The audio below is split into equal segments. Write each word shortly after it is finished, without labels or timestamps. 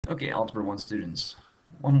Okay, Algebra 1 students,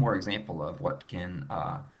 one more example of what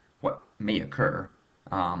may occur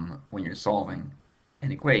when you're solving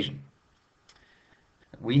an equation.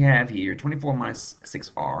 We have here 24 minus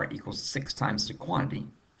 6r equals 6 times the quantity,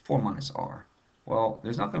 4 minus r. Well,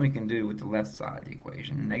 there's nothing we can do with the left side of the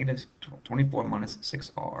equation, negative 24 minus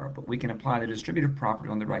 6r, but we can apply the distributive property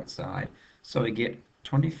on the right side, so we get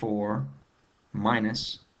 24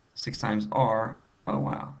 minus 6 times r. Oh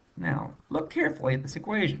wow. Now, look carefully at this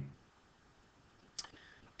equation.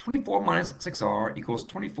 24 minus 6r equals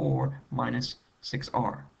 24 minus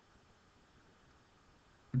 6r.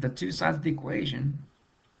 The two sides of the equation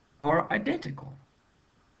are identical.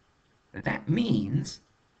 That means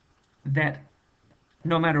that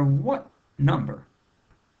no matter what number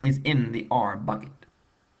is in the r bucket,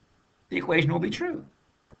 the equation will be true.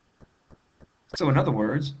 So in other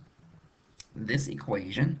words, this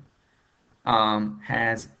equation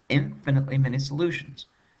has infinitely many solutions.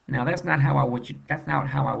 Now that's not how I would you. That's not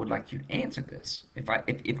how I would like you to answer this. If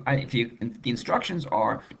the instructions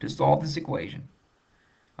are to solve this equation,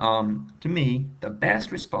 to me the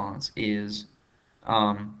best response is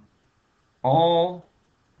um, all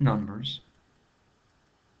numbers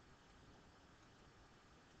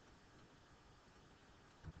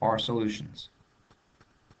are solutions.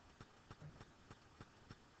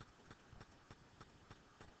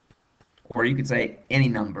 Or you could say any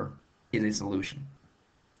number is a solution.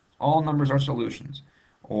 All numbers are solutions,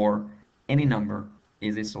 or any number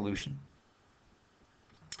is a solution.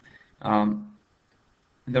 Um,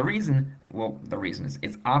 the reason is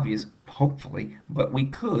it's obvious, hopefully, but we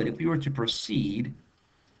could, if we were to proceed,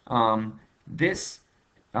 this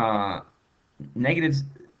uh, negative,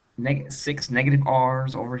 6 negative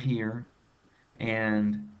r's over here,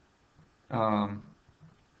 and um,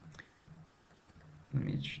 let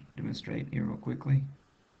me demonstrate here real quickly.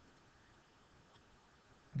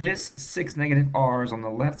 This 6 negative r's on the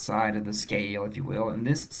left side of the scale, if you will, and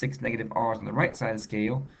this 6 negative r's on the right side of the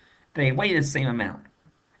scale, they weigh the same amount.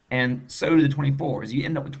 And so do the 24s. You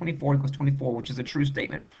end up with 24 equals 24, which is a true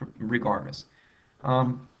statement regardless.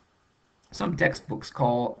 Um, some textbooks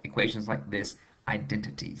call equations like this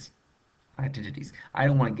identities. Identities. I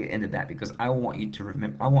don't want to get into that because I want you to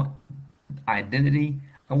remember, I want identity,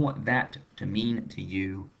 I want that to mean to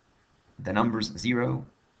you the numbers 0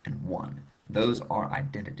 and 1. Those are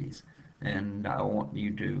identities. And I want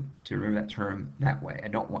you to remember that term that way. I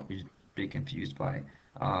don't want you to be confused by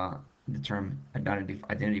the term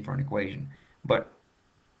identity for an equation. But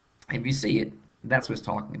if you see it, that's what it's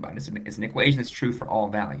talking about. It's an equation that's true for all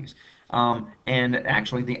values. And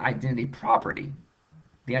actually, the identity properties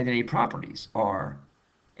are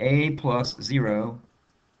a plus 0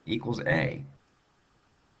 equals a.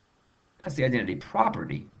 That's the identity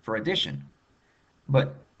property for addition.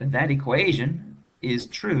 But that equation is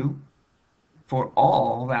true for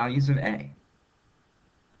all values of a.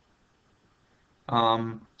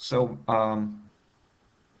 Um, so, um,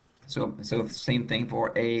 so same thing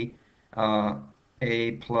for uh,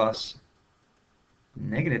 a plus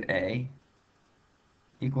negative a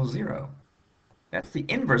equals 0. That's the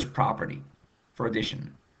inverse property for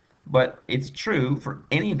addition, but it's true for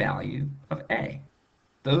any value of a.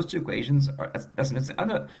 Those two equations are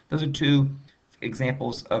those are two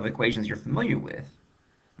examples of equations you're familiar with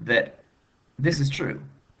that this is true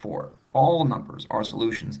for all numbers are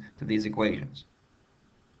solutions to these equations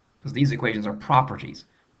because these equations are properties.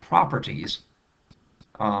 Properties,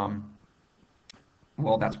 um,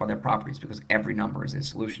 well, that's why they're properties because every number is a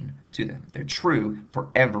solution to them. They're true for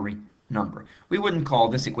every number. We wouldn't call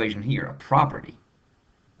this equation here a property,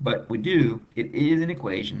 but it is an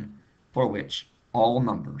equation for which all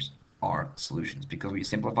numbers are solutions because when you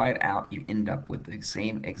simplify it out, you end up with the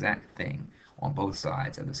same exact thing on both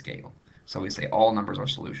sides of the scale. So we say all numbers are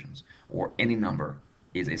solutions, or any number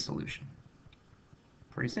is a solution.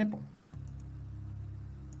 Pretty simple.